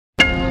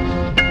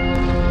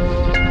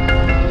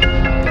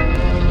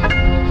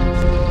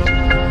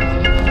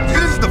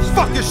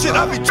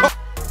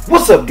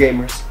What's up,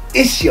 gamers?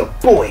 It's your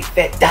boy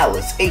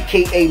PHATDOLLAZ,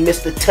 aka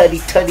Mr. Tutty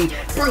Tutty,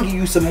 bringing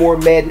you some more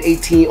Madden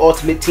 18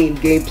 Ultimate Team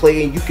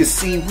gameplay, and you can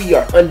see we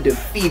are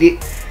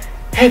undefeated.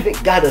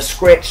 Haven't got a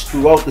scratch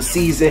throughout the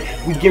season.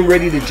 We getting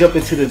ready to jump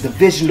into the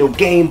divisional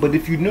game, but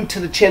if you're new to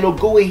the channel,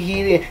 go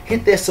ahead and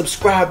hit that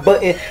subscribe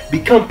button,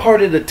 become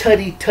part of the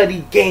Tutty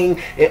Tutty gang,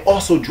 and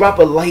also drop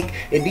a like,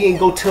 and then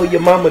go tell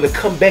your mama to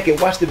come back and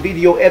watch the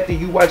video after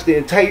you watch the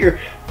entire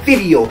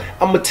video.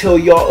 I'm gonna tell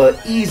y'all an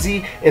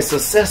easy and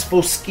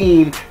successful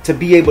scheme to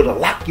be able to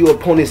lock your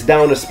opponents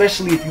down,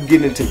 especially if you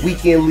get into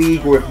weekend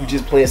league, or if you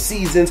just playing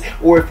seasons,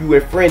 or if you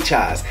in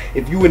franchise.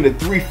 If you in the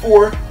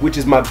 3-4, which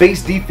is my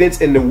base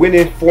defense, in the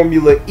winning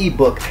formula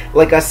ebook,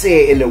 like I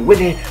said, in the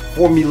winning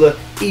formula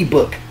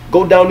ebook,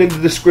 go down in the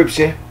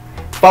description,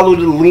 follow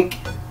the link,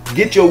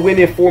 get your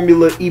winning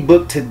formula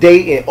ebook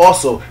today, and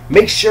also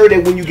make sure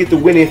that when you get the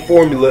winning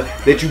formula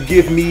that you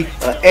give me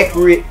an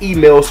accurate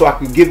email so I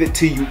can give it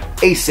to you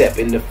ASAP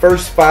in the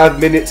first 5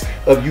 minutes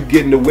of you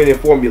getting the winning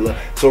formula.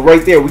 So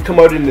right there, we come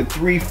out in the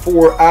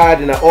 3-4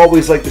 odd, and I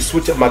always like to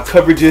switch up my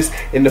coverages.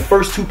 In the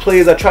first 2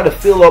 plays, I try to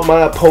fill out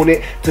my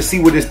opponent to see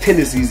what his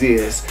tendencies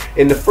is.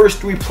 In the first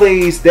 3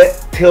 plays,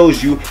 that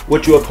tells you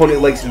what your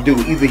opponent likes to do.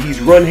 Either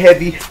he's run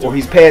heavy or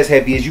he's pass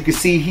heavy. As you can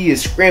see, he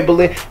is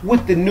scrambling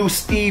with the new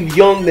Steve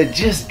Young that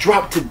just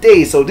dropped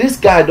today. So this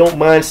guy don't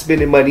mind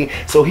spending money.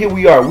 So here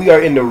we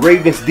are in the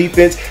Ravens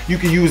defense. You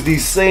can use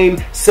these same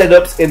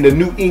setups in the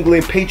New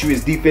England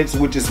Patriots defense,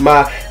 which is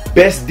my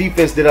best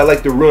defense that I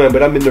like to run,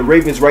 but I'm in the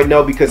Ravens right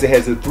now because it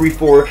has a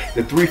 3-4,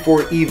 the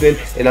 3-4 even,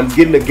 and I'm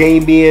getting a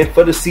game in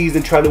for the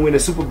season, trying to win a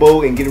Super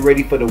Bowl and getting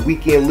ready for the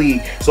weekend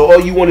league. So all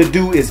you want to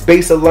do is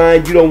base a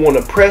line. You don't want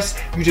to press,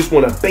 you just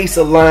want to base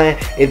a line,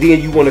 and then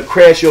you want to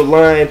crash your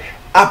line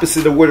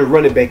opposite of where the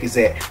running back is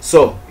at.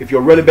 So if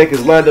your running back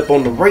is lined up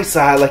on the right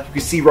side, like you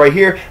can see right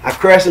here, I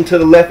crash him to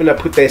the left and I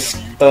put that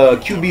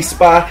QB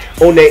spy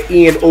on that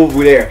end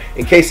over there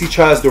in case he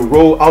tries to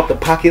roll out the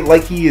pocket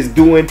like he is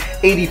doing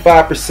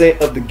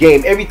 85% of the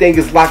game. Everything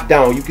is locked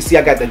down. You can see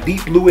I got the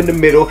deep blue in the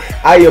middle.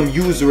 I am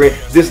using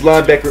this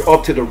linebacker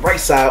off to the right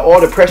side.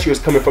 All the pressure is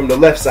coming from the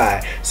left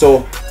side.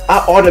 So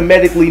I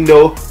automatically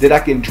know that I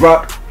can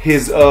drop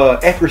his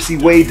accuracy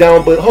way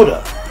down. But hold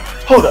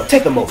up,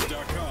 take a moment.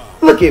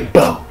 Look at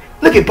Bo.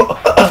 Look at Bo.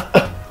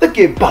 Look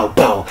at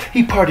Bo.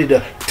 He part of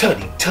the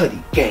Tutty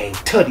Tutty gang.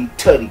 Tutty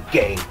Tutty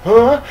gang.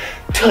 Huh?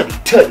 Tutty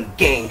Tutty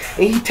gang.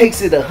 And he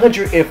takes it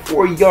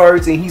 104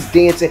 yards and he's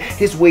dancing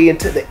his way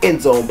into the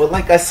end zone. But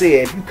like I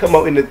said, if you come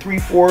out in the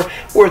 3-4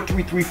 or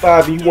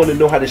 3-3-5 and you want to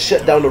know how to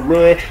shut down the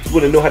run, you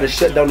want to know how to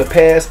shut down the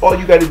pass, all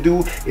you got to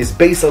do is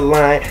base a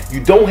line.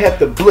 You don't have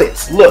to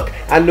blitz. Look,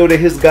 I know that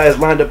his guy is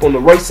lined up on the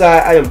right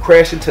side. I am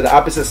crashing to the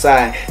opposite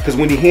side because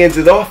when he hands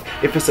it off,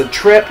 if it's a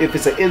trap, if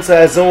it's an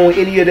inside zone,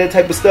 any of that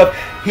type of stuff,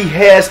 he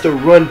has to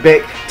run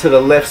back to the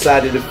left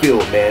side of the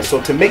field, man.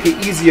 So to make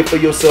it easier for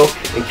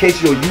yourself, in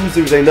case your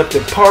users ain't up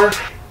to par,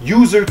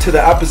 user to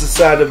the opposite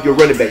side of your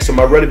running back. So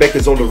my running back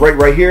is on the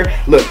right here.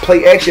 Look,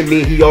 play action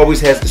mean he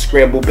always has to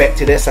scramble back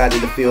to that side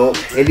of the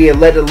field, and then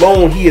let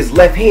alone he is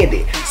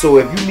left-handed. So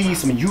if you need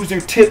some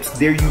user tips,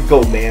 there you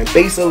go, man.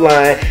 Base a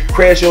line,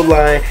 crash your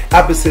line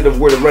opposite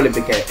of where the running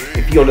back at.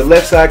 If he on the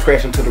left side,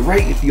 crash him to the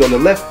right. If he on the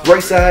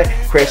right side,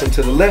 crash him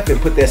to the left and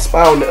put that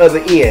spy on the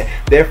other end.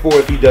 Therefore,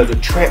 if he does a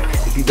trap,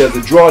 if he does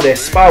a draw, that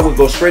spy will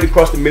go straight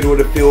across the middle of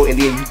the field, and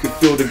then you can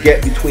fill the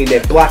gap between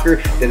that blocker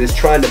that is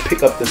trying to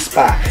pick up the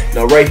spy.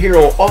 Now right here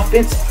on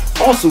offense,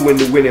 also in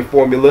the winning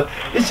formula,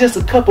 it's just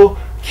a couple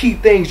key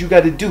things you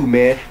got to do,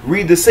 man.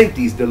 Read the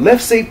safeties. The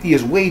left safety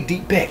is way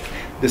deep back.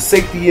 The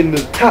safety in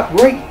the top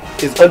right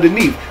is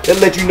underneath. That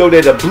let you know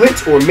that a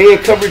blitz or man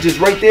coverage is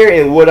right there,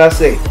 and what I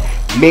say,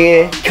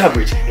 man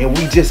coverage. And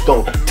we just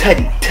gon'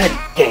 tutty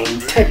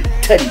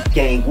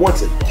gang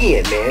once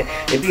again, man.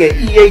 And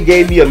then EA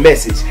gave me a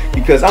message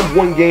because I'm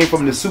one game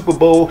from the Super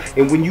Bowl,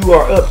 and when you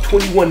are up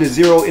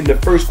 21-0 in the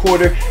first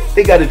quarter,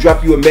 they got to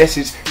drop you a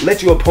message,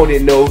 let your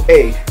opponent know,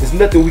 hey, there's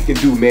nothing we can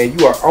do, man.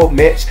 You are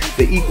outmatched.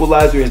 The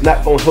equalizer is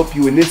not going to help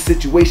you in this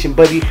situation,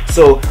 buddy.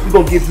 So we're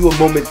going to give you a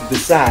moment to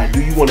decide.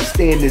 Do you want to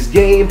stay in this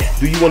game?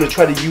 Do you want to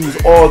try to use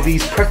all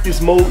these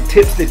practice mode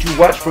tips that you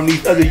watch from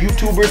these other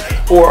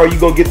YouTubers? Or are you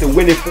going to get the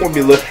winning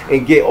formula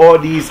and get all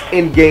these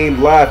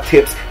in-game live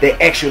tips that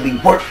actually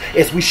work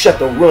as we shut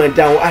the run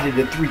down out of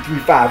the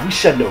 3-3-5. We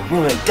shut the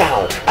run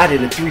down out of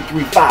the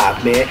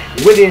 3-3-5, man.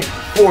 Winning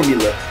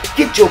formula.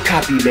 Get your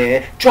copy,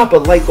 man. Drop a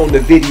like on the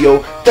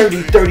video.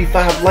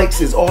 30-35 likes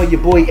is all your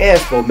boy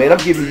asked for, man. I'm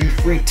giving you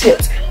free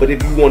tips. But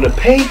if you want to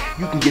pay,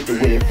 you can get the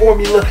winning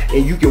formula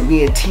and you can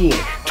win 10,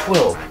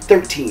 12,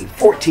 13,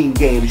 14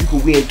 games. You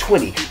can win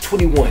 20,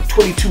 21,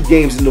 22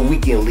 games in the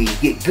weekend league.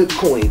 Get good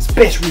coins,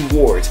 best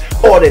rewards,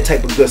 all that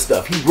type of good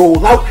stuff. He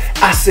roll out,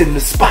 I send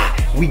the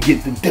spot. We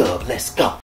get the dub. Let's go.